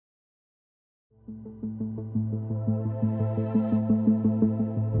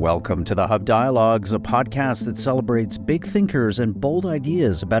Welcome to the Hub Dialogues, a podcast that celebrates big thinkers and bold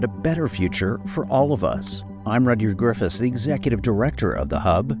ideas about a better future for all of us. I'm Rudyard Griffiths, the Executive Director of the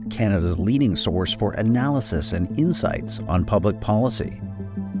Hub, Canada's leading source for analysis and insights on public policy.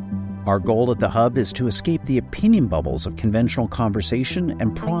 Our goal at the Hub is to escape the opinion bubbles of conventional conversation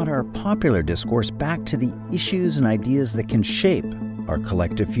and prod our popular discourse back to the issues and ideas that can shape our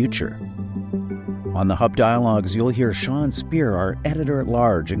collective future. On the Hub Dialogues, you'll hear Sean Speer, our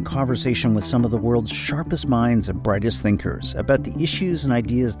editor-at-large, in conversation with some of the world's sharpest minds and brightest thinkers about the issues and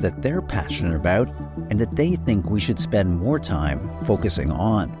ideas that they're passionate about and that they think we should spend more time focusing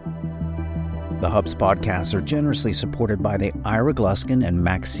on. The Hub's podcasts are generously supported by the Ira Gluskin and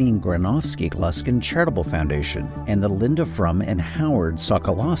Maxine Granovsky Gluskin Charitable Foundation and the Linda Frum and Howard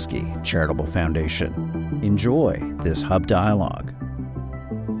Sokolowski Charitable Foundation. Enjoy this Hub Dialogue.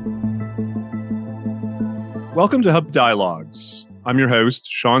 Welcome to Hub Dialogues. I'm your host,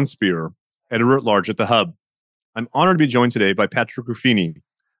 Sean Speer, editor-at-large at the Hub. I'm honored to be joined today by Patrick Ruffini,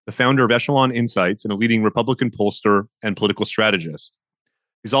 the founder of Echelon Insights and a leading Republican pollster and political strategist.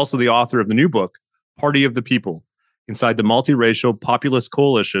 He's also the author of the new book, Party of the People, Inside the Multiracial Populist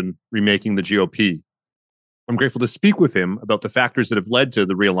Coalition Remaking the GOP. I'm grateful to speak with him about the factors that have led to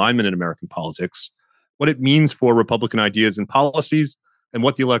the realignment in American politics, what it means for Republican ideas and policies, and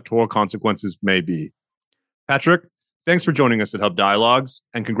what the electoral consequences may be. Patrick, thanks for joining us at Hub Dialogues,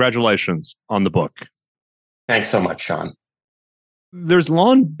 and congratulations on the book. Thanks so much, Sean. There's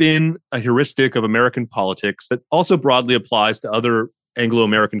long been a heuristic of American politics that also broadly applies to other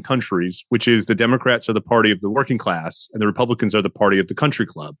Anglo-American countries, which is the Democrats are the party of the working class and the Republicans are the party of the country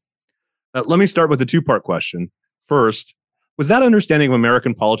club. Let me start with a two-part question. First, was that understanding of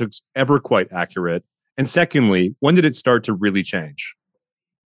American politics ever quite accurate? And secondly, when did it start to really change?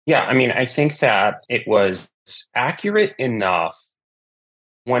 Yeah, I think that it was accurate enough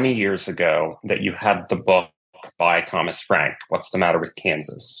 20 years ago that you had the book by Thomas Frank, What's the Matter with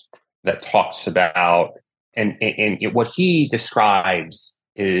Kansas, that talks about, and what he describes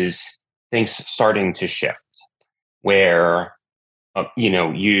is things starting to shift, where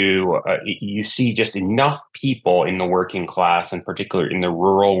you see just enough people in the working class, in particular in the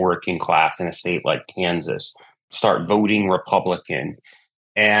rural working class in a state like Kansas, start voting Republican.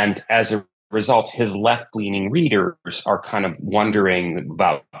 And as a result, his left-leaning readers are kind of wondering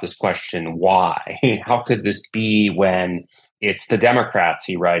about this question, why? How could this be when it's the Democrats,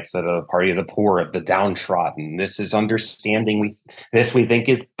 he writes, that are the party of the poor, of the downtrodden? This is understanding. We think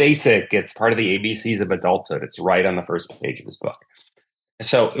is basic. It's part of the ABCs of adulthood. It's right on the first page of his book.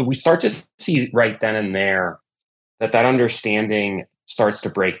 So we start to see right then and there that understanding starts to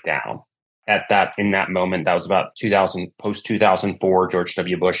break down. In that moment, that was about 2000, post 2004, George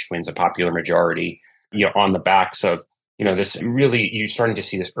W. Bush wins a popular majority, on the backs of, this really, you're starting to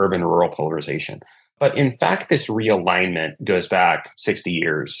see this urban-rural polarization. But in fact, this realignment goes back 60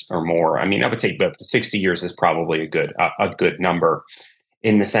 years or more. I would say but 60 years is probably a good number,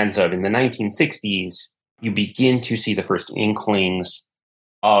 in the sense of, in the 1960s, you begin to see the first inklings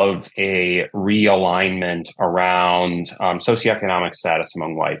of a realignment around socioeconomic status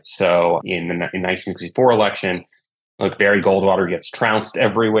among whites. So in the 1964 election, Barry Goldwater gets trounced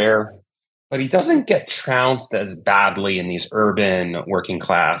everywhere, but he doesn't get trounced as badly in these urban working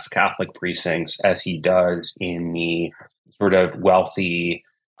class Catholic precincts as he does in the sort of wealthy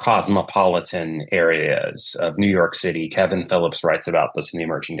cosmopolitan areas of New York City. Kevin Phillips writes about this in the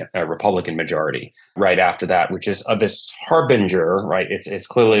emerging Republican majority right after that, which is this harbinger, right? It's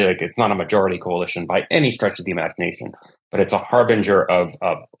clearly it's not a majority coalition by any stretch of the imagination, but it's a harbinger of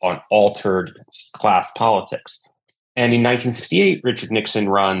an altered class politics. And in 1968, Richard Nixon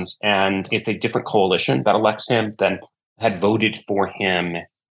runs, and it's a different coalition that elects him than had voted for him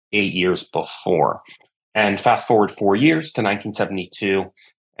 8 years before. And fast forward 4 years to 1972,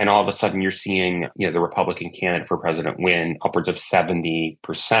 and all of a sudden you're seeing, the Republican candidate for president win upwards of 70%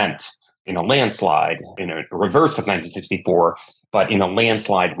 in a landslide, in a reverse of 1964, but in a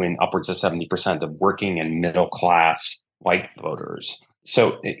landslide win upwards of 70% of working and middle class white voters.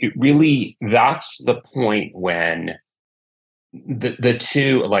 So it really, that's the point when the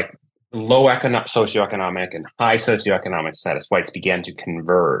two, low socioeconomic and high socioeconomic status whites began to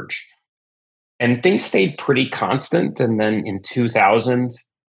converge. And things stayed pretty constant. And then in 2000,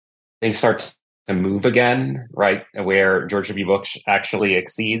 things start to move again, right? Where George W. Bush actually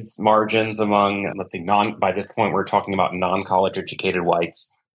exceeds margins among, let's say, by this point, we're talking about non-college educated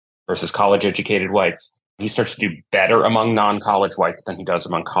whites versus college educated whites. He starts to do better among non-college whites than he does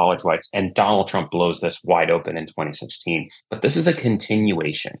among college whites. And Donald Trump blows this wide open in 2016. But this is a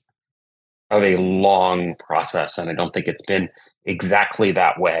continuation of a long process. And I don't think it's been exactly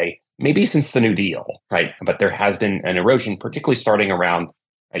that way, maybe since the New Deal, right? But there has been an erosion, particularly starting around,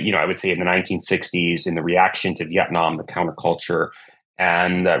 I would say in the 1960s, in the reaction to Vietnam, the counterculture,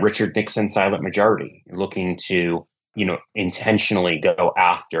 and Richard Nixon's silent majority, looking to, intentionally go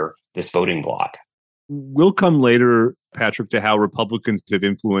after this voting bloc. We'll come later, Patrick, to how Republicans have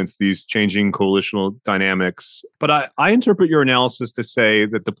influenced these changing coalitional dynamics. But I interpret your analysis to say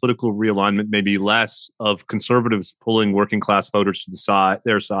that the political realignment may be less of conservatives pulling working class voters to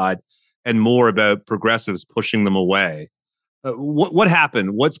their side and more about progressives pushing them away. What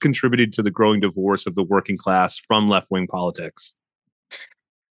happened? What's contributed to the growing divorce of the working class from left-wing politics?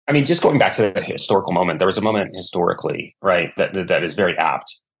 I mean, just going back to the historical moment, there was a moment historically, right, that is very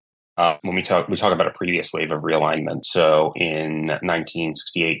apt. When we talk about a previous wave of realignment. So in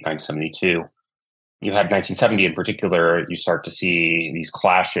 1968, 1972, you had 1970 in particular, you start to see these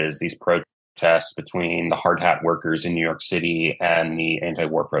clashes, these protests between the hard hat workers in New York City and the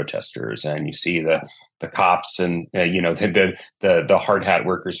anti-war protesters. And you see the cops and, the hard hat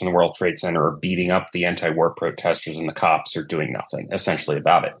workers from the World Trade Center are beating up the anti-war protesters, and the cops are doing nothing essentially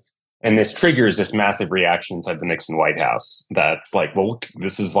about it. And this triggers this massive reaction inside the Nixon White House. That's like, well,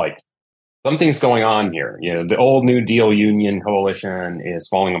 this is like, something's going on here. The old New Deal Union coalition is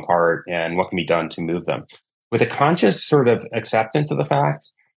falling apart, and what can be done to move them? With a conscious sort of acceptance of the fact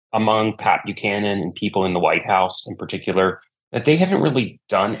among Pat Buchanan and people in the White House in particular, that they haven't really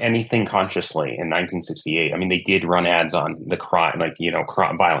done anything consciously in 1968. I mean, they did run ads on the crime, like,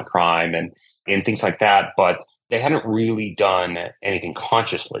 violent crime and things like that, but they hadn't really done anything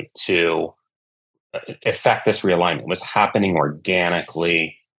consciously to affect this realignment. It was happening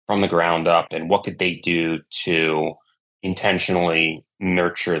organically from the ground up, and what could they do to intentionally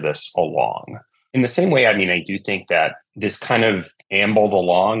nurture this along? In the same way, I mean, I do think that this kind of ambled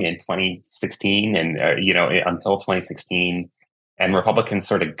along in 2016 and, until 2016, and Republicans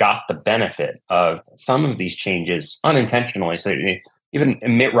sort of got the benefit of some of these changes unintentionally. So even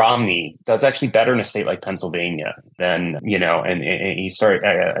Mitt Romney does actually better in a state like Pennsylvania than, and he started,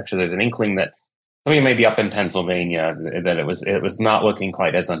 actually, there's an inkling that something may be up in Pennsylvania, that it was not looking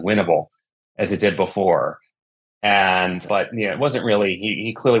quite as unwinnable as it did before. But it wasn't really,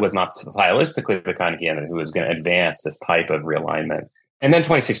 he clearly was not stylistically the kind of candidate who was going to advance this type of realignment. And then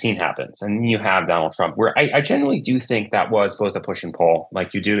 2016 happens, and you have Donald Trump, where I generally do think that was both a push and pull.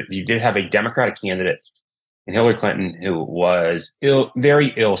 Like you did have a Democratic candidate in Hillary Clinton who was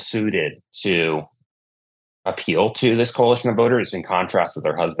very ill-suited to appeal to this coalition of voters, in contrast with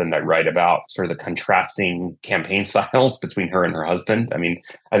her husband. I write about sort of the contrasting campaign styles between her and her husband. I mean,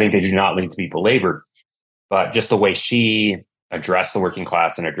 I think they do not need to be belabored, but just the way she addressed the working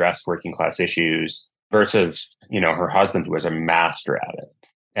class and addressed working class issues versus, her husband, who was a master at it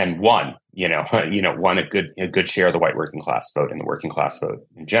and won a good share of the white working class vote and the working class vote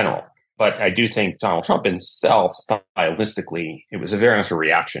in general. But I do think Donald Trump himself, stylistically, it was a very much a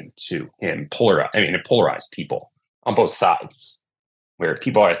reaction to him. It polarized people on both sides, where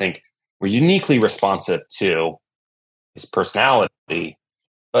people, I think, were uniquely responsive to his personality.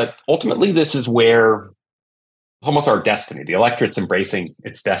 But ultimately, this is where almost our destiny, the electorate's embracing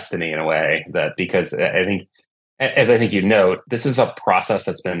its destiny in a way, that because I think, as I think you note, this is a process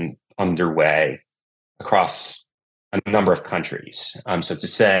that's been underway across a number of countries. So to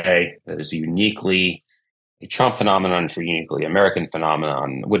say that is uniquely a Trump phenomenon, or uniquely American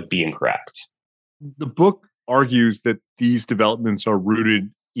phenomenon, would be incorrect. The book argues that these developments are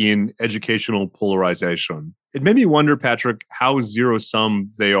rooted in educational polarization. It made me wonder, Patrick, how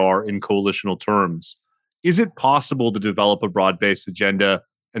zero-sum they are in coalitional terms. Is it possible to develop a broad-based agenda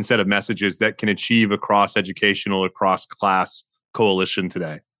and set of messages that can achieve a cross-educational or cross-class coalition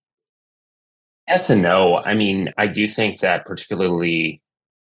today? Yes and no. I mean, I do think that particularly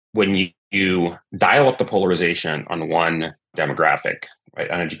when you dial up the polarization on one demographic, right,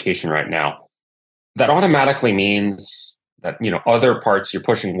 on education right now, that automatically means that, other parts, you're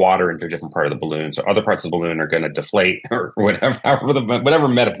pushing water into a different part of the balloon. So other parts of the balloon are going to deflate, or whatever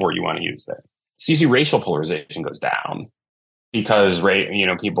metaphor you want to use there. So you see racial polarization goes down because,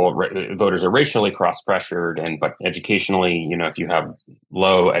 voters are racially cross-pressured, but educationally, if you have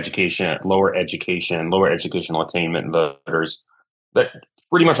lower educational attainment voters, that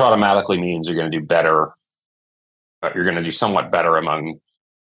pretty much automatically means you're going to do better. You're going to do somewhat better among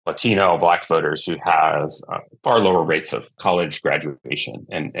Latino, Black voters who have far lower rates of college graduation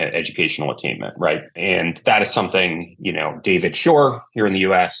and educational attainment, right? And that is something, David Shore here in the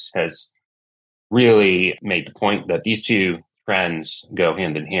U.S. has really made the point that these two trends go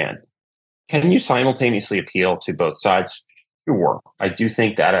hand in hand. Can you simultaneously appeal to both sides? Sure. I do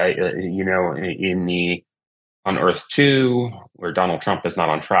think that on Earth 2, where Donald Trump is not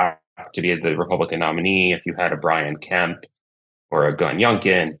on track to be the Republican nominee, if you had a Brian Kemp or a Glenn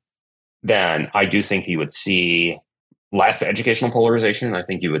Youngkin, then I do think you would see less educational polarization. I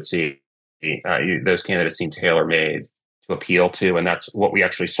think you would see those candidates seem tailor-made to appeal to, and that's what we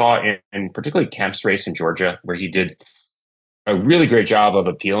actually saw in particularly Kemp's race in Georgia, where he did a really great job of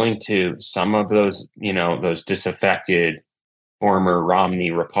appealing to some of those, those disaffected former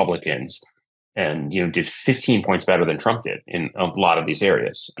Romney Republicans, and did 15 points better than Trump did in a lot of these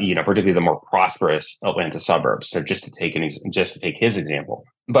areas. Particularly the more prosperous Atlanta suburbs. So just to take his example,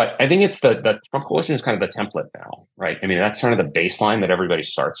 but I think it's the Trump coalition is kind of the template now, right? I mean, that's kind of the baseline that everybody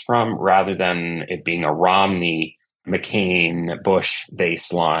starts from, rather than it being a Romney, McCain, Bush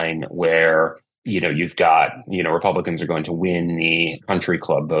baseline where you've got, Republicans are going to win the country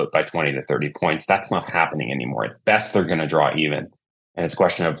club vote by 20 to 30 points. That's not happening anymore. At best, they're going to draw even. And it's a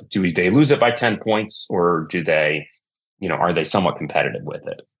question of, do they lose it by 10 points, or do they, are they somewhat competitive with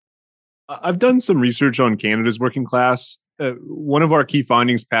it? I've done some research on Canada's working class. One of our key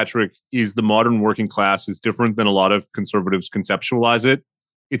findings, Patrick, is the modern working class is different than a lot of conservatives conceptualize it.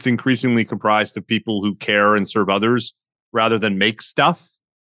 It's increasingly comprised of people who care and serve others rather than make stuff.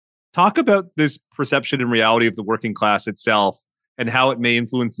 Talk about this perception and reality of the working class itself and how it may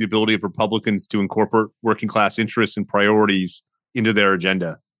influence the ability of Republicans to incorporate working class interests and priorities into their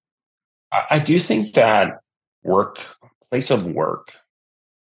agenda. I do think that place of work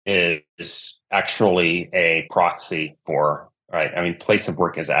is actually a proxy for, right? I mean, place of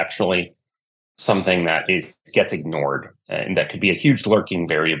work is actually something that gets ignored, and that could be a huge lurking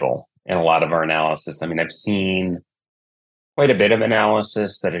variable in a lot of our analysis. I mean, I've seen quite a bit of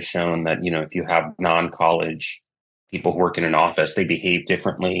analysis that has shown that, if you have non-college people who work in an office, they behave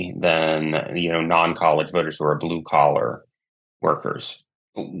differently than, non-college voters who are blue collar workers.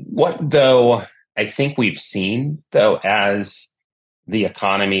 What, though, I think we've seen, though, as the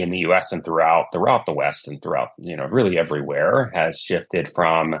economy in the US and throughout the West and throughout, really everywhere has shifted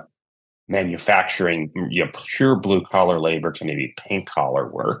from manufacturing, pure blue collar labor to maybe pink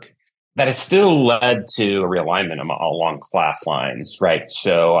collar work, that has still led to a realignment along class lines, right?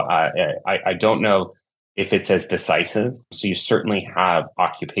 So I don't know if it's as decisive. So you certainly have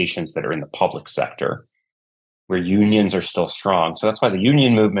occupations that are in the public sector where unions are still strong. So that's why the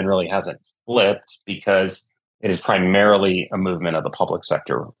union movement really hasn't flipped, because it is primarily a movement of the public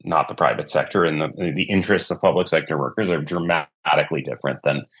sector, not the private sector. And the interests of public sector workers are dramatically different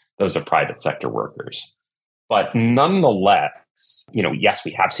than those of private sector workers. But nonetheless, yes,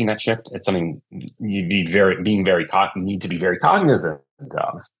 we have seen that shift. It's something you need to be very cognizant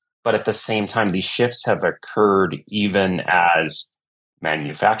of. But at the same time, these shifts have occurred even as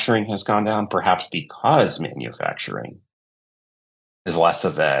manufacturing has gone down, perhaps because manufacturing is less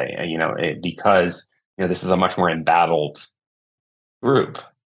of because this is a much more embattled group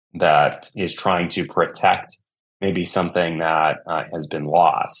that is trying to protect maybe something that has been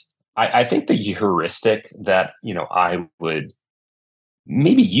lost. I think the heuristic that, I would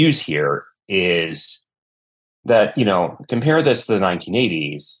maybe use here is that, compare this to the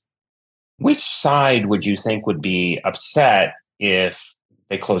 1980s. Which side would you think would be upset if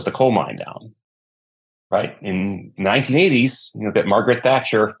they closed the coal mine down? Right? In the 1980s, that Margaret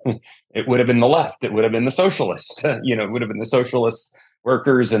Thatcher, it would have been the left. It would have been the socialists. It would have been the socialist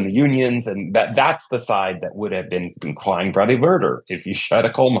workers and the unions, and that's the side that would have been crying bloody murder if you shut a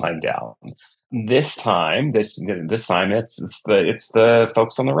coal mine down. This time it's the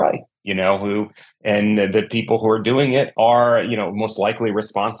folks on the right, who, and the people who are doing it are, most likely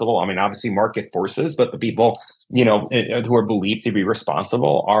responsible. I mean, obviously market forces, but the people, who are believed to be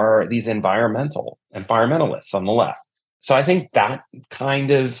responsible are these environmentalists on the left. So I think that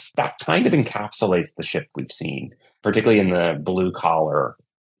kind of encapsulates the shift we've seen, particularly in the blue collar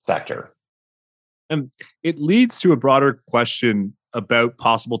sector. And it leads to a broader question about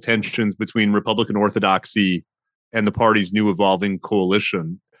possible tensions between Republican orthodoxy and the party's new evolving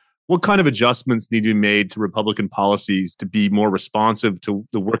coalition. What kind of adjustments need to be made to Republican policies to be more responsive to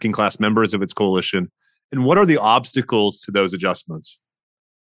the working class members of its coalition? And what are the obstacles to those adjustments?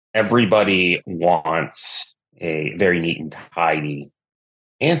 Everybody wants a very neat and tidy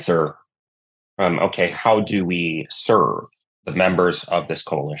answer from, okay, how do we serve the members of this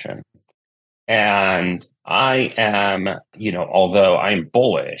coalition? And I am, although I'm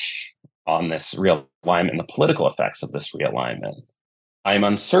bullish on this realignment and the political effects of this realignment, I'm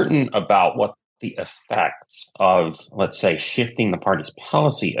uncertain about what the effects of, let's say, shifting the party's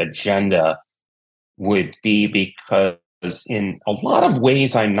policy agenda would be, because in a lot of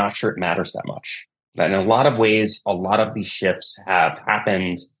ways, I'm not sure it matters that much. That in a lot of ways, a lot of these shifts have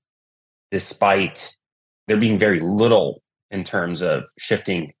happened despite there being very little in terms of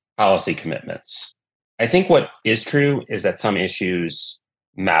shifting policy commitments. I think what is true is that some issues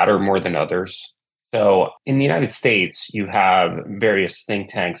matter more than others. So in the United States, you have various think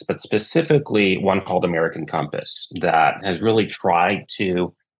tanks, but specifically one called American Compass that has really tried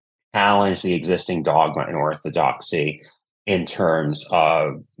to challenge the existing dogma and orthodoxy in terms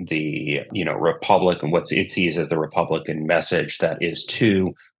of the Republican, what it sees as the Republican message that is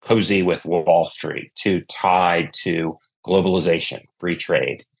too cozy with Wall Street, too tied to globalization, free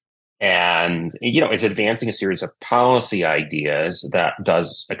trade, and is advancing a series of policy ideas that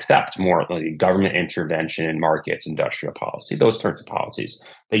does accept more like government intervention in markets, industrial policy, those sorts of policies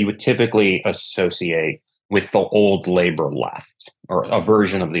that you would typically associate with the old labor left or a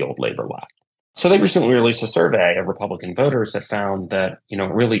version of the old labor left. So they recently released a survey of Republican voters that found that,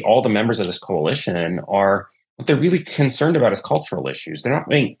 really all the members of this coalition are what they're really concerned about is cultural issues. They're not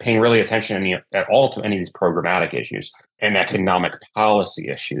paying really attention at all to any of these programmatic issues and economic policy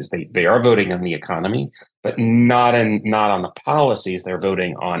issues. They are voting on the economy, but not on the policies. They're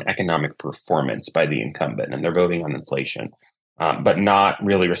voting on economic performance by the incumbent, and they're voting on inflation, but not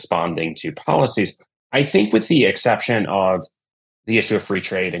really responding to policies. I think with the exception of the issue of free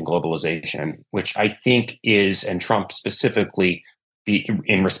trade and globalization, which I think is, and Trump specifically,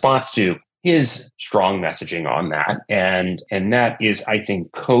 in response to his strong messaging on that, and that is, I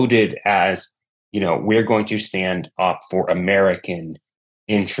think, coded as, we're going to stand up for American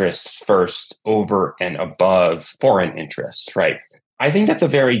interests first over and above foreign interests, right? I think that's a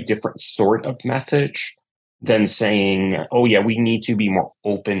very different sort of message than saying, oh yeah, we need to be more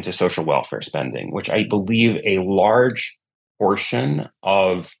open to social welfare spending, which I believe a large portion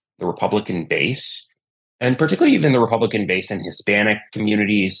of the Republican base, and particularly even the Republican base in Hispanic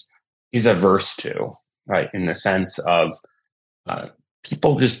communities, is averse to, right? In the sense of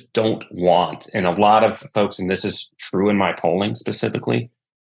people just don't want, and a lot of folks, and this is true in my polling specifically,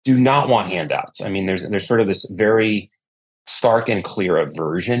 do not want handouts. I mean, there's sort of this very stark and clear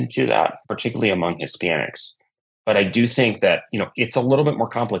aversion to that, particularly among Hispanics. But I do think that, it's a little bit more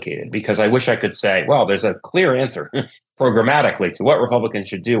complicated because I wish I could say, well, there's a clear answer programmatically to what Republicans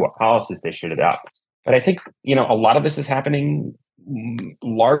should do, what policies they should adopt. But I think, a lot of this is happening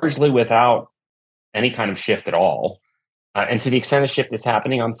largely without any kind of shift at all. And to the extent a shift is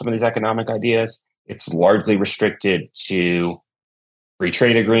happening on some of these economic ideas, it's largely restricted to free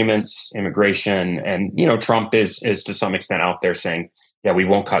trade agreements, immigration. And, Trump is to some extent out there saying, yeah, we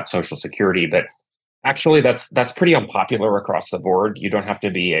won't cut Social Security. But actually, that's pretty unpopular across the board. You don't have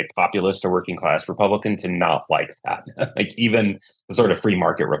to be a populist or working class Republican to not like that. Like even the sort of free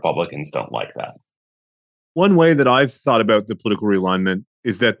market Republicans don't like that. One way that I've thought about the political realignment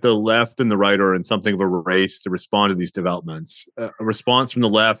is that the left and the right are in something of a race to respond to these developments. A response from the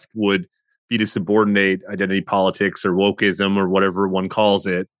left would be to subordinate identity politics or wokeism or whatever one calls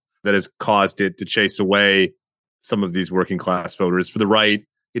it that has caused it to chase away some of these working class voters. For the right,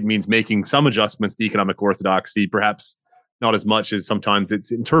 it means making some adjustments to economic orthodoxy, perhaps not as much as sometimes it's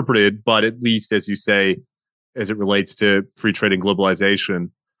interpreted, but at least, as you say, as it relates to free trade and globalization.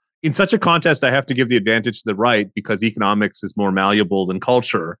 In such a contest, I have to give the advantage to the right because economics is more malleable than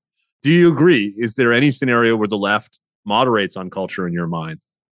culture. Do you agree? Is there any scenario where the left moderates on culture in your mind?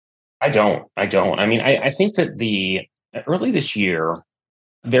 I don't. I mean, I think that early this year,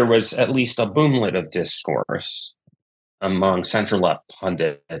 there was at least a boomlet of discourse among center-left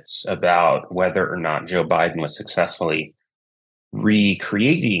pundits about whether or not Joe Biden was successfully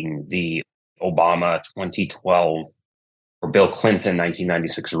recreating the Obama 2012 or Bill Clinton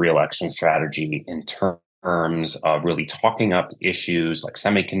 1996 reelection strategy in terms of really talking up issues like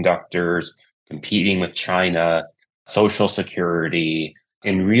semiconductors, competing with China, Social Security,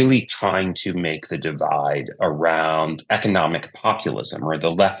 and really trying to make the divide around economic populism, or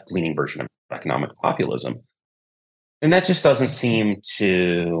the left-leaning version of economic populism. And that just doesn't seem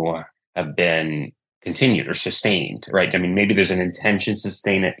to have been continued or sustained, right? I mean, maybe there's an intention to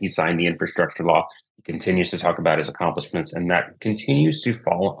sustain it. He signed the infrastructure law. He continues to talk about his accomplishments, and that continues to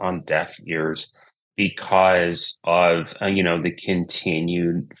fall on deaf ears because of, the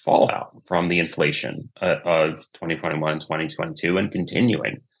continued fallout from the inflation of 2021 and 2022 and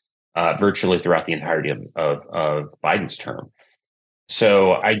continuing virtually throughout the entirety of Biden's term.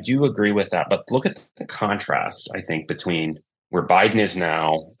 So I do agree with that. But look at the contrast, I think, between where Biden is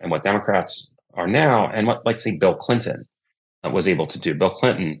now and what Democrats are now and what, like, say, Bill Clinton was able to do. Bill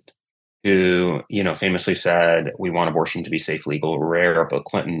Clinton, who, famously said, we want abortion to be safe, legal, rare. Bill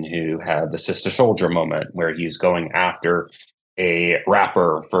Clinton, who had the Sister Soldier moment where he's going after a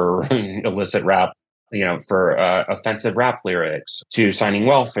rapper for illicit rap for offensive rap lyrics, to signing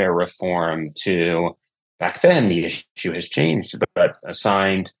welfare reform, to back then the issue has changed, but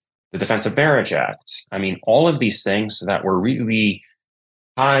signed the Defense of Marriage Act. I mean, all of these things that were really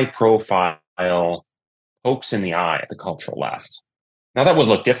high profile pokes in the eye at the cultural left. Now that would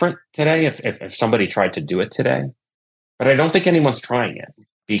look different today if somebody tried to do it today, but I don't think anyone's trying it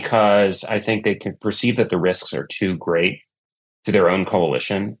because I think they can perceive that the risks are too great to their own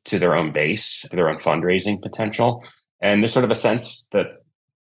coalition, to their own base, to their own fundraising potential. And there's sort of a sense that,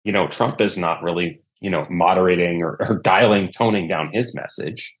 Trump is not really, moderating or toning down his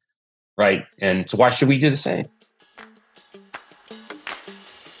message, right? And so why should we do the same?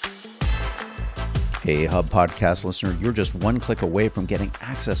 Hey, Hub Podcast listener, you're just one click away from getting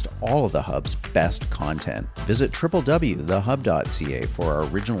access to all of the Hub's best content. Visit www.thehub.ca for our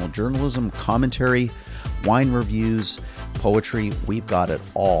original journalism, commentary, wine reviews, poetry. We've got it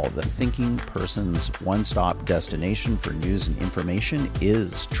all. The thinking person's one-stop destination for news and information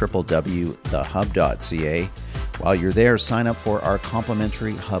is www.thehub.ca. While you're there, sign up for our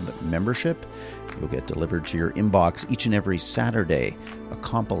complimentary Hub membership. You'll get delivered to your inbox each and every Saturday a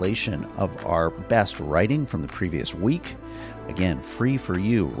compilation of our best writing from the previous week. Again, free for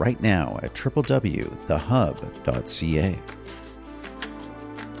you right now at www.thehub.ca.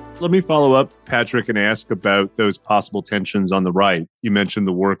 Let me follow up, Patrick, and ask about those possible tensions on the right. You mentioned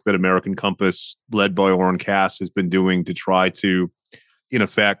the work that American Compass, led by Oren Cass, has been doing to try to, in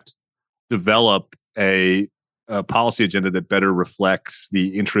effect, develop a policy agenda that better reflects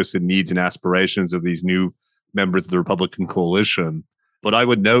the interests and needs and aspirations of these new members of the Republican coalition. But I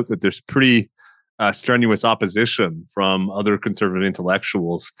would note that there's pretty strenuous opposition from other conservative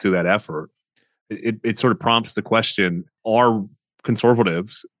intellectuals to that effort. It sort of prompts the question, are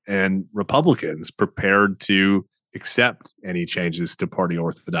conservatives and Republicans prepared to accept any changes to party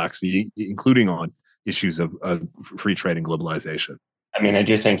orthodoxy, including on issues of free trade and globalization? I mean, I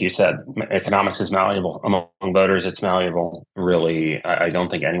do think you said economics is malleable. Among voters, it's malleable. Really, I don't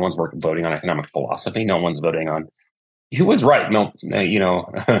think anyone's voting on economic philosophy. No one's voting on who was right,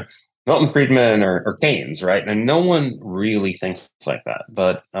 Milton Friedman or Keynes, right? And no one really thinks like that.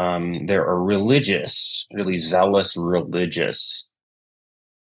 But there are really zealous religious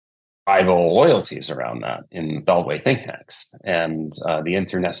rival loyalties around that in Beltway think tanks. And the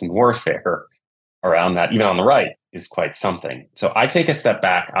internecine warfare around that, even on the right, is quite something. So I take a step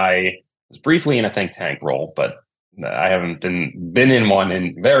back. I was briefly in a think tank role, but I haven't been in one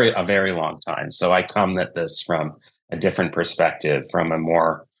in a very long time. So I come at this from a different perspective, from a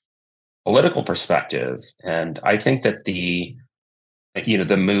more political perspective. And I think that the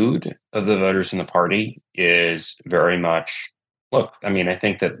mood of the voters in the party is very much, look, I mean, I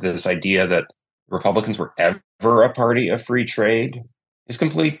think that this idea that Republicans were ever a party of free trade is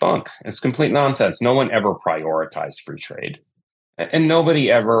complete bunk. It's complete nonsense. No one ever prioritized free trade. And nobody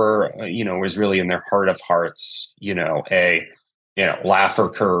ever, was really in their heart of hearts, a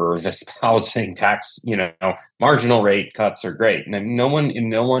Laffer curve espousing tax, marginal rate cuts are great. And no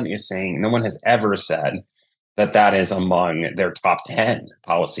one has ever said that is among their top 10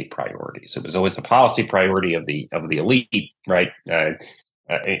 policy priorities. It was always the policy priority of the elite, right?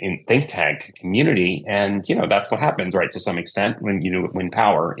 In think tank community. And, that's what happens, right? To some extent when win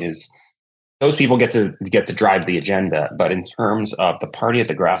power is those people get to drive the agenda. But in terms of the party at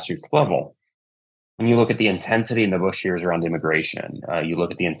the grassroots level, when you look at the intensity in the Bush years around immigration, you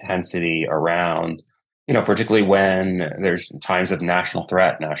look at the intensity around, particularly when there's times of national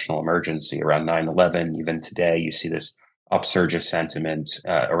threat, national emergency around 9/11, even today, you see this upsurge of sentiment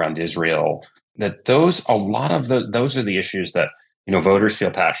around Israel, those are the issues that, voters feel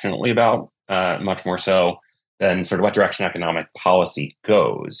passionately about, much more so than sort of what direction economic policy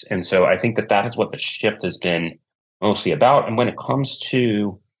goes. And so I think that is what the shift has been mostly about. And when it comes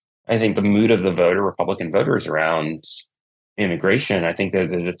to, I think, the mood of the Republican voters around immigration, I think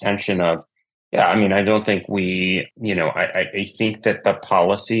there's a tension of, I don't think I think that the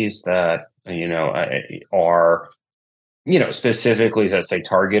policies that, are, specifically, let's say,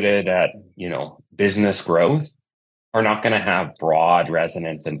 targeted at, business growth are not going to have broad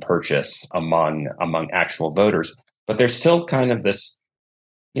resonance and purchase among actual voters. But there's still kind of this,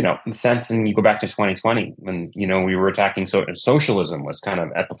 sense, and you go back to 2020 when, we were attacking socialism was kind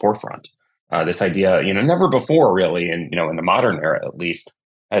of at the forefront. This idea, never before really, in the modern era at least,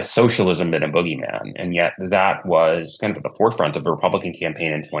 has socialism been a boogeyman. And yet that was kind of at the forefront of the Republican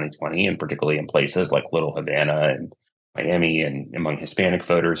campaign in 2020, and particularly in places like Little Havana and Miami and among Hispanic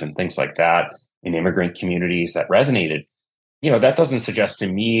voters and things like that, in immigrant communities that resonated. That doesn't suggest to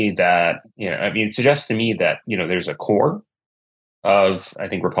me that, it suggests to me that, there's a core of, I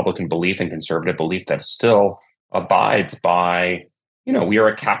think, Republican belief and conservative belief that still abides by, we are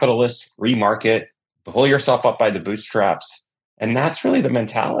a capitalist free market, pull yourself up by the bootstraps. And that's really the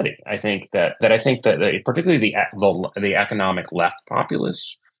mentality. I think that particularly the economic left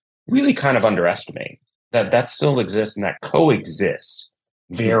populists really kind of underestimate that still exists and that coexists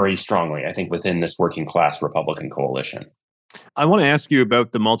very strongly, I think, within this working class Republican coalition. I want to ask you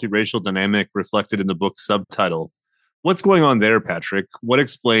about the multiracial dynamic reflected in the book's subtitle. What's going on there, Patrick? What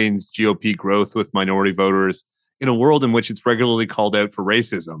explains GOP growth with minority voters in a world in which it's regularly called out for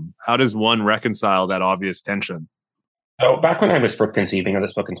racism? How does one reconcile that obvious tension? So back when I was first conceiving of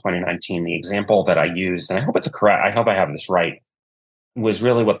this book in 2019, the example that I used, and I hope I hope I have this right, was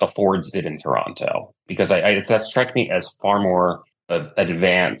really what the Fords did in Toronto, because that struck me as far more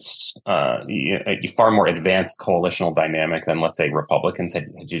advanced coalitional dynamic than, let's say, Republicans had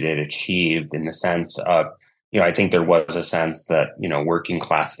achieved, in the sense of, I think there was a sense that, working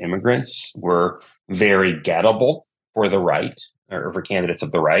class immigrants were very gettable for the right, or for candidates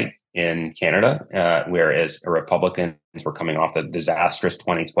of the right in Canada, whereas Republicans were coming off the disastrous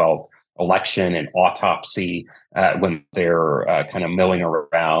 2012 election and autopsy, when they're kind of milling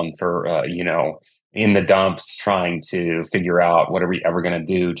around for, in the dumps, trying to figure out what are we ever going to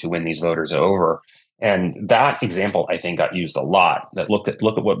do to win these voters over. And that example, I think, got used a lot. That look at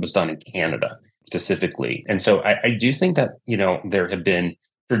what was done in Canada specifically. And so I do think that, there have been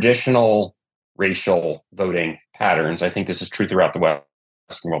traditional racial voting patterns. I think this is true throughout the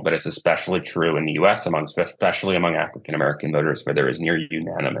Western world, but it's especially true in the US, especially among African American voters, where there is near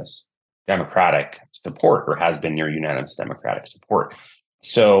unanimous Democratic support, or has been near unanimous Democratic support.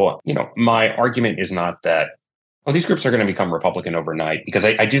 So, my argument is not that, these groups are going to become Republican overnight, because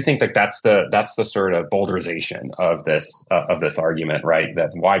I do think that that's the sort of bowdlerization of this argument, right? That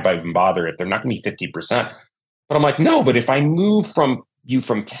why even bother if they're not going to be 50%? But I'm like, no, but if I move from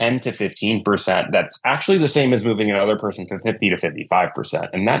 10 to 15%, that's actually the same as moving another person from 50 to 55%,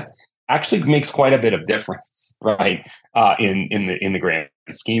 and that actually makes quite a bit of difference, right? In the grand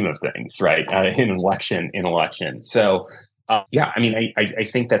scheme of things, right? In election. So. I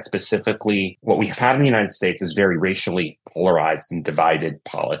think that specifically what we have had in the United States is very racially polarized and divided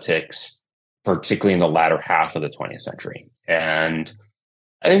politics, particularly in the latter half of the 20th century. And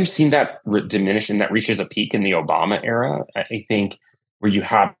I think we've seen that diminish, and that reaches a peak in the Obama era. I think where you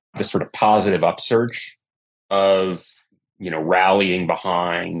have this sort of positive upsurge of, rallying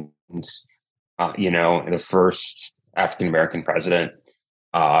behind, the first African-American president.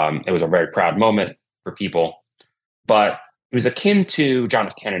 It was a very proud moment for people, but it was akin to John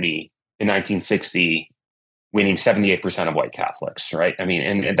F. Kennedy in 1960 winning 78% of white Catholics, right? I mean,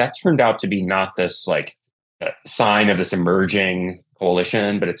 and that turned out to be not this sign of this emerging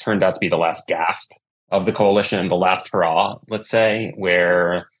coalition, but it turned out to be the last gasp of the coalition, the last hurrah, let's say,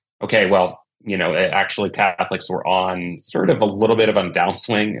 where, okay, well, actually Catholics were on sort of a little bit of a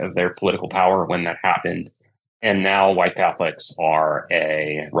downswing of their political power when that happened. And now white Catholics are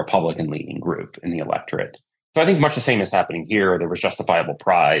a Republican leading group in the electorate. So I think much the same is happening here. There was justifiable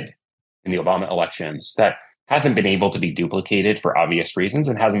pride in the Obama elections that hasn't been able to be duplicated for obvious reasons,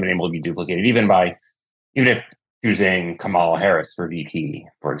 and hasn't been able to be duplicated even if choosing Kamala Harris for VP,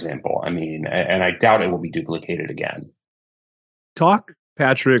 for example. I mean, and I doubt it will be duplicated again. Talk,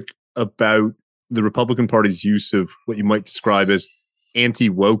 Patrick, about the Republican Party's use of what you might describe as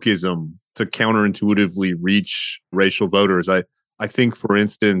anti-wokeism to counterintuitively reach racial voters. I think, for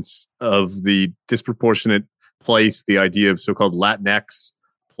instance, of the disproportionate place the idea of so-called Latinx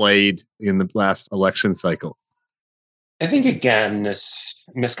played in the last election cycle. I think, again, this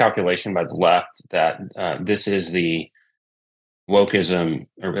miscalculation by the left that this is the wokeism,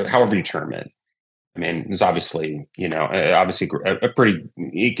 or however you term it. I mean, it's obviously, a pretty,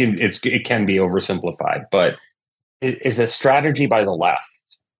 it can be oversimplified, but it is a strategy by the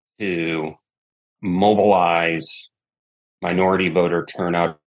left to mobilize minority voter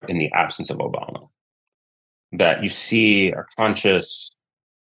turnout in the absence of Obama. That you see a conscious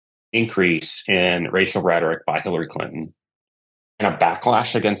increase in racial rhetoric by Hillary Clinton, and a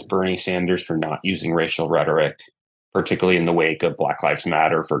backlash against Bernie Sanders for not using racial rhetoric, particularly in the wake of Black Lives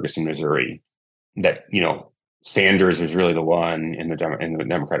Matter, Ferguson, Missouri. That, Sanders was really the one in the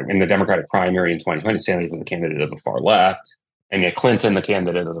Democratic primary in 2020. Sanders was the candidate of the far left, and yet Clinton, the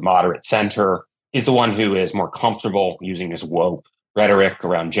candidate of the moderate center, is the one who is more comfortable using this woke rhetoric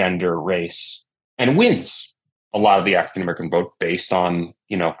around gender, race, and wins a lot of the African American vote based on,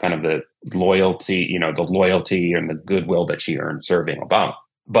 kind of the loyalty and the goodwill that she earned serving Obama.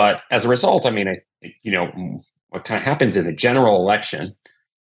 But as a result, I mean, what kind of happens in the general election,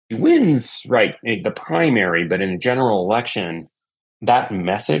 he wins, right, the primary, but in the general election, that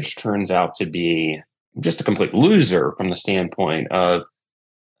message turns out to be just a complete loser from the standpoint of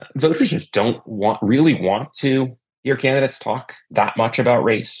voters just don't really want to hear candidates talk that much about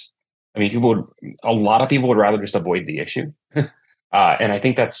race. I mean, a lot of people would rather just avoid the issue. And I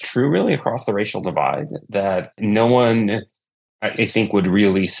think that's true really across the racial divide, that no one, I think, would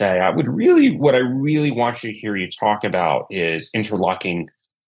really say, what I really want you to hear you talk about is interlocking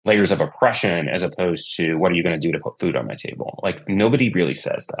layers of oppression as opposed to what are you going to do to put food on my table? Like, nobody really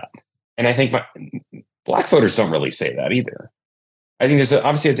says that. And I think Black voters don't really say that either. I think there's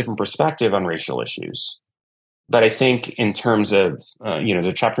obviously a different perspective on racial issues. But I think in terms of, there's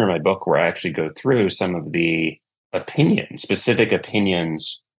a chapter in my book where I actually go through some of the specific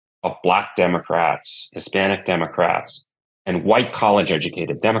opinions of Black Democrats, Hispanic Democrats, and white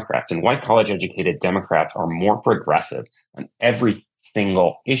college-educated Democrats. And white college-educated Democrats are more progressive on every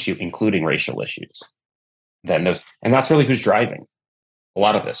single issue, including racial issues, than those. And that's really who's driving a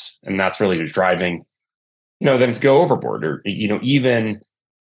lot of this. And that's really who's driving, them to go overboard, or, even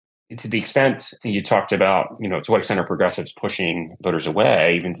to the extent you talked about, to what extent are progressives pushing voters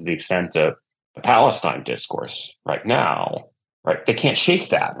away, even to the extent of the Palestine discourse right now, right? They can't shake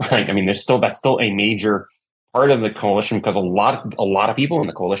that, right? I mean, that's still a major part of the coalition, because a lot of people in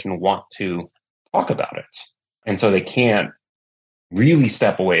the coalition want to talk about it. And so they can't really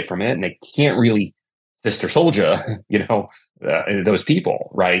step away from it, and they can't really sister soldier, those people,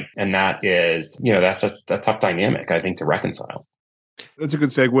 right? And that is, that's a tough dynamic, I think, to reconcile. That's a good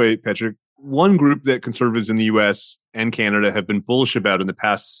segue, Patrick. One group that conservatives in the US and Canada have been bullish about in the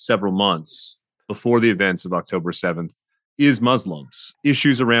past several months before the events of October 7th is Muslims.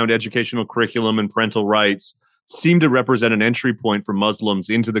 Issues around educational curriculum and parental rights seem to represent an entry point for Muslims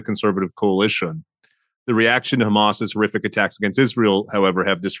into the conservative coalition. The reaction to Hamas's horrific attacks against Israel, however,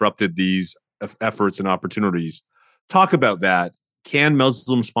 have disrupted these efforts and opportunities. Talk about that. Can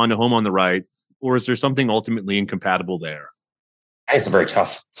Muslims find a home on the right, or is there something ultimately incompatible there? It's a very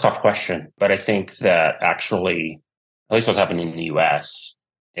tough question. But I think that actually, at least what's happening in the U.S.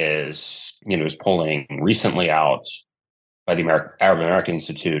 is polling recently out by the Arab American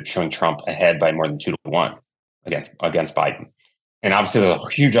Institute showing Trump ahead by more than 2-1 against Biden. And obviously, there's a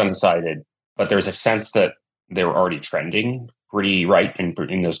huge undecided, but there's a sense that they were already trending pretty right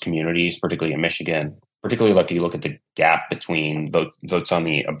in those communities, particularly in Michigan. Particularly, like, you look at the gap between votes on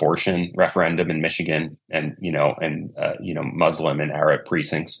the abortion referendum in Michigan and Muslim and Arab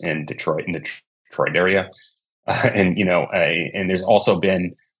precincts in the Detroit area, and there's also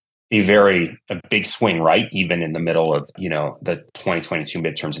been a big swing right, even in the middle of the 2022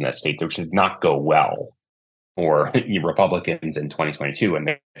 midterms in that state, which did not go well for Republicans in 2022 and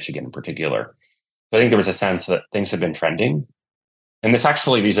Michigan in particular. So I think there was a sense that things have been trending. And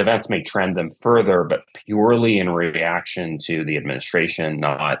these events may trend them further, but purely in reaction to the administration,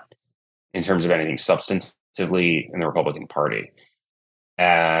 not in terms of anything substantively in the Republican Party.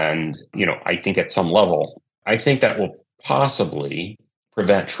 And, I think at some level, I think that will possibly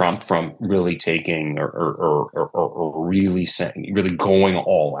prevent Trump from really taking or really going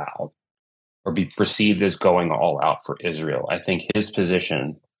all out, or be perceived as going all out for Israel. I think his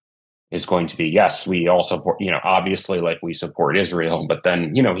position is going to be, yes, we all support, obviously, like, we support Israel, but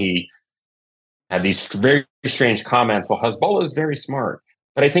then, he had these very strange comments. Well, Hezbollah is very smart.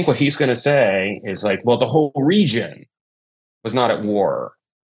 But I think what he's going to say is like, well, the whole region was not at war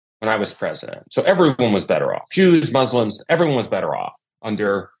when I was president. So everyone was better off. Jews, Muslims, everyone was better off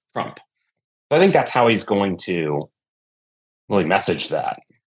under Trump. So I think that's how he's going to really message that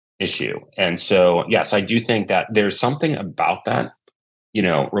issue. And so, yes, I do think that there's something about that.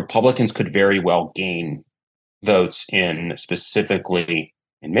 Republicans could very well gain votes specifically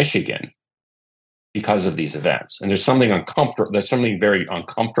in Michigan because of these events. And there's something uncomfortable. There's something very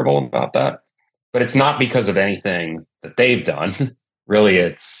uncomfortable about that. But it's not because of anything that they've done. Really,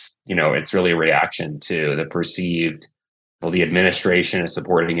 it's really a reaction to the perceived, well, the administration is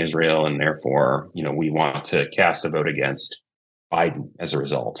supporting Israel, and therefore, we want to cast a vote against Biden as a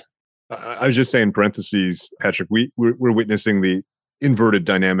result. I was just saying, in parentheses, Patrick, we're witnessing the inverted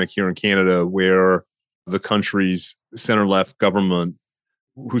dynamic here in Canada, where the country's center-left government,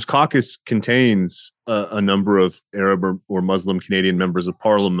 whose caucus contains a number of Arab or Muslim Canadian members of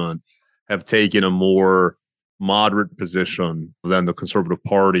parliament, have taken a more moderate position than the Conservative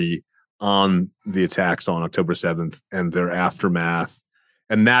Party on the attacks on October 7th and their aftermath.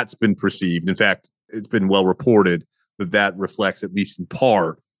 And that's been perceived. In fact, it's been well reported that reflects, at least in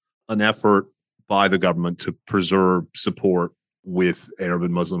part, an effort by the government to preserve support with Arab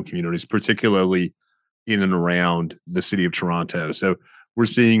and Muslim communities, particularly in and around the city of Toronto. So we're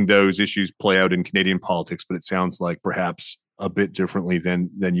seeing those issues play out in Canadian politics, but it sounds like perhaps a bit differently than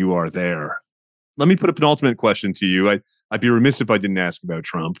you are there. Let me put a penultimate question to you. I'd be remiss if I didn't ask about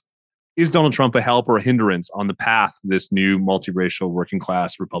Trump. Is Donald Trump a help or a hindrance on the path to this new multiracial working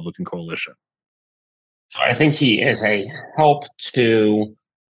class Republican coalition? So I think he is a help to,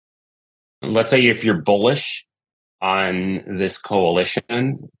 let's say, if you're bullish on this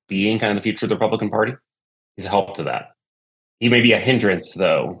coalition being kind of the future of the Republican Party, he's a help to that. He may be a hindrance,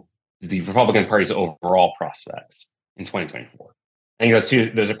 though, to the Republican Party's overall prospects in 2024. I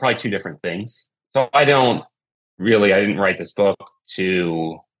think those are probably two different things. So I didn't write this book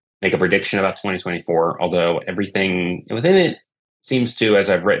to make a prediction about 2024, although everything within it seems to, as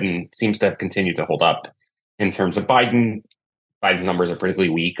I've written, seems to have continued to hold up in terms of Biden. Biden's numbers are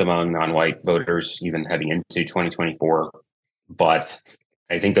particularly weak among non-white voters, even heading into 2024. But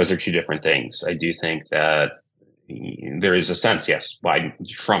I think those are two different things. I do think that there is a sense, yes,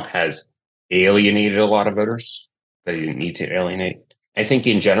 Trump has alienated a lot of voters that he didn't need to alienate. I think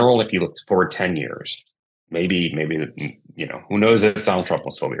in general, if you look forward 10 years, maybe, who knows if Donald Trump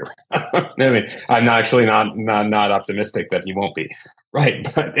will still be around. I mean, I'm not optimistic that he won't be, right?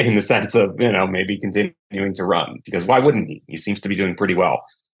 But in the sense of, maybe continuing to run, because why wouldn't he? He seems to be doing pretty well,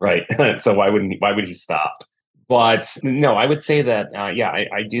 right? So why would he stop? But no, I would say that,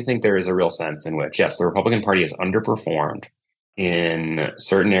 I do think there is a real sense in which, yes, the Republican Party has underperformed in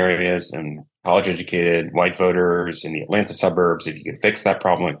certain areas and college-educated white voters in the Atlanta suburbs. If you could fix that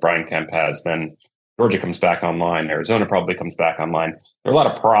problem like Brian Kemp has, then Georgia comes back online. Arizona probably comes back online. There are a lot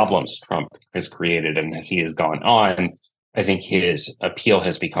of problems Trump has created, and as he has gone on, I think his appeal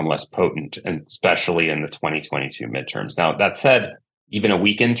has become less potent, and especially in the 2022 midterms. Now, that said, even a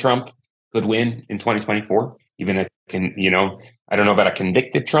weakened Trump could win in 2024. Even I don't know about a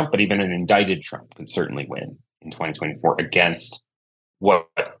convicted Trump, but even an indicted Trump could certainly win in 2024 against what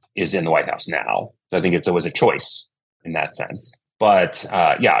is in the White House now. So I think it's always a choice in that sense. But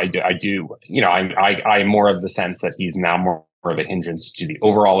I do. I'm more of the sense that he's now more of a hindrance to the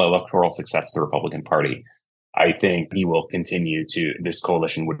overall electoral success of the Republican Party. I think he will continue to. This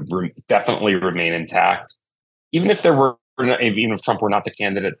coalition would definitely remain intact, even if Trump were not the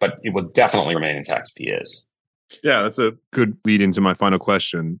candidate. But it would definitely remain intact if he is. Yeah, that's a good lead into my final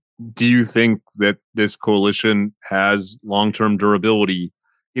question. Do you think that this coalition has long-term durability?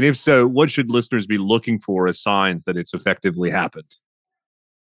 And if so, what should listeners be looking for as signs that it's effectively happened?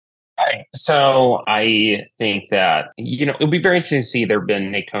 Right. So I think that, it'll be very interesting to see. There have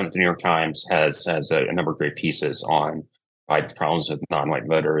been, Nate Cohn at the New York Times has a number of great pieces on Biden's problems with non-white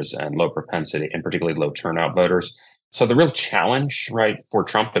voters and low propensity, and particularly low turnout voters. So the real challenge, right, for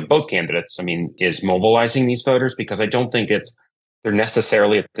Trump and both candidates, is mobilizing these voters, because I don't think they're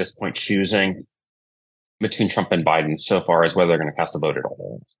necessarily at this point choosing between Trump and Biden so far as whether they're going to cast a vote at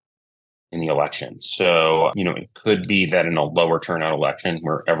all in the election. So, it could be that in a lower turnout election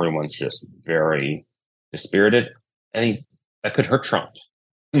where everyone's just very dispirited, I think that could hurt Trump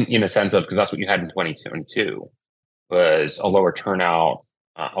in a sense of, because that's what you had in 2022 was a lower turnout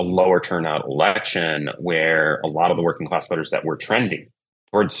election where a lot of the working class voters that were trending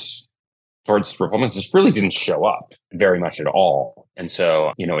towards Republicans just really didn't show up very much at all. And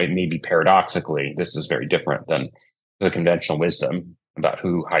so, it may be paradoxically, this is very different than the conventional wisdom about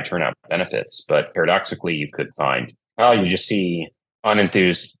who high turnout benefits. But paradoxically, you could find, you just see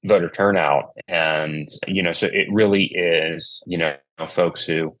unenthused voter turnout. And, so it really is, folks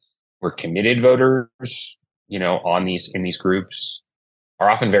who were committed voters, in these groups are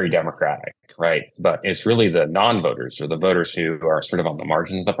often very democratic, right? But it's really the non-voters or the voters who are sort of on the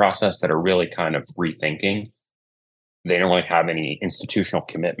margins of the process that are really kind of rethinking. They don't really have any institutional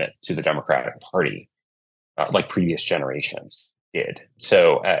commitment to the Democratic Party like previous generations did.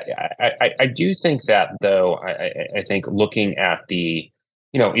 So I do think that, though, I think looking at the,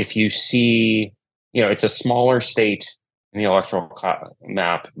 if you see, it's a smaller state in the electoral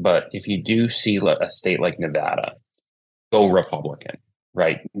map, but if you do see a state like Nevada go Republican,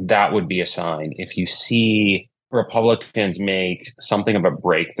 right, that would be a sign. If you see Republicans make something of a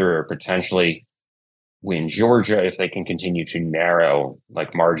breakthrough or potentially win Georgia, if they can continue to narrow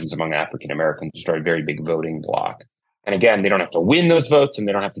like margins among African Americans, start a very big voting bloc. And again, they don't have to win those votes and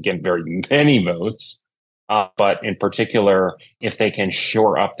they don't have to get very many votes. But in particular, if they can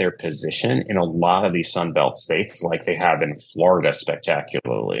shore up their position in a lot of these Sunbelt states, like they have in Florida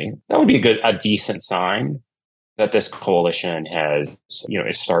spectacularly, that would be a decent sign that this coalition has,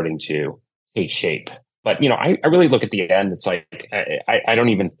 is starting to take shape. But, I really look at the end. It's like, I don't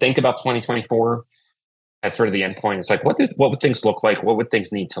even think about 2024 as sort of the end point. It's like, what would things look like? What would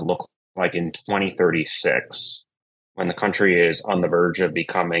things need to look like in 2036 when the country is on the verge of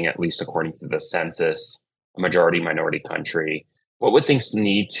becoming, at least according to the census, a majority-minority country, what would things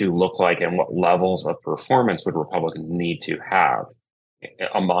need to look like, and what levels of performance would Republicans need to have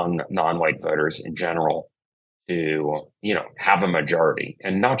among non-white voters in general to, have a majority,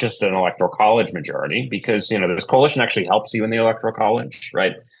 and not just an electoral college majority, because, this coalition actually helps you in the electoral college,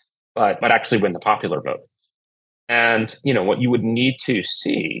 right? But actually win the popular vote. And, what you would need to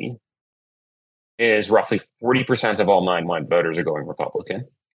see is roughly 40% of all non-white voters are going Republican.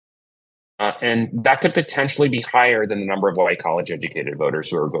 And that could potentially be higher than the number of white college-educated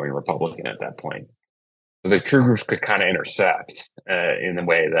voters who are going Republican at that point. The true groups could kind of intersect in the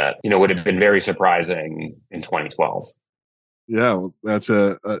way that, would have been very surprising in 2012. Yeah, well, that's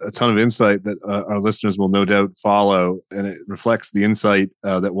a ton of insight that our listeners will no doubt follow. And it reflects the insight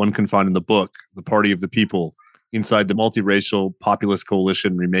that one can find in the book, The Party of the People, inside the multiracial populist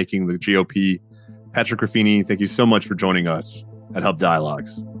coalition remaking the GOP. Patrick Ruffini, thank you so much for joining us at Hub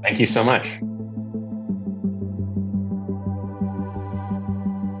Dialogues. Thank you so much.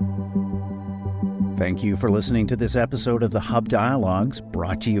 Thank you for listening to this episode of the Hub Dialogues,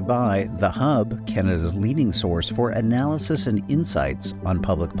 brought to you by The Hub, Canada's leading source for analysis and insights on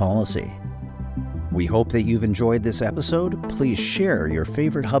public policy. We hope that you've enjoyed this episode. Please share your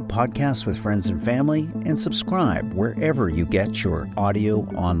favorite Hub podcasts with friends and family, and subscribe wherever you get your audio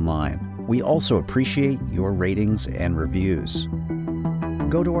online. We also appreciate your ratings and reviews.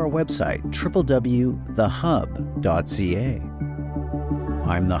 Go to our website, www.thehub.ca.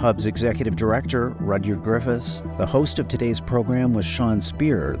 I'm the Hub's Executive Director, Rudyard Griffiths. The host of today's program was Sean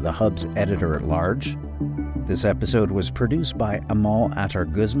Speer, the Hub's Editor-at-Large. This episode was produced by Amal Attar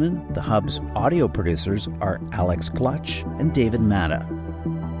Guzman. The Hub's audio producers are Alex Clutch and David Matta.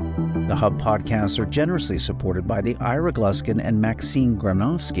 The Hub podcasts are generously supported by the Ira Gluskin and Maxine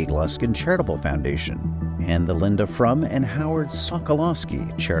Granovsky Gluskin Charitable Foundation and the Linda Frum and Howard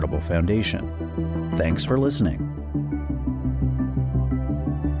Sokolowski Charitable Foundation. Thanks for listening.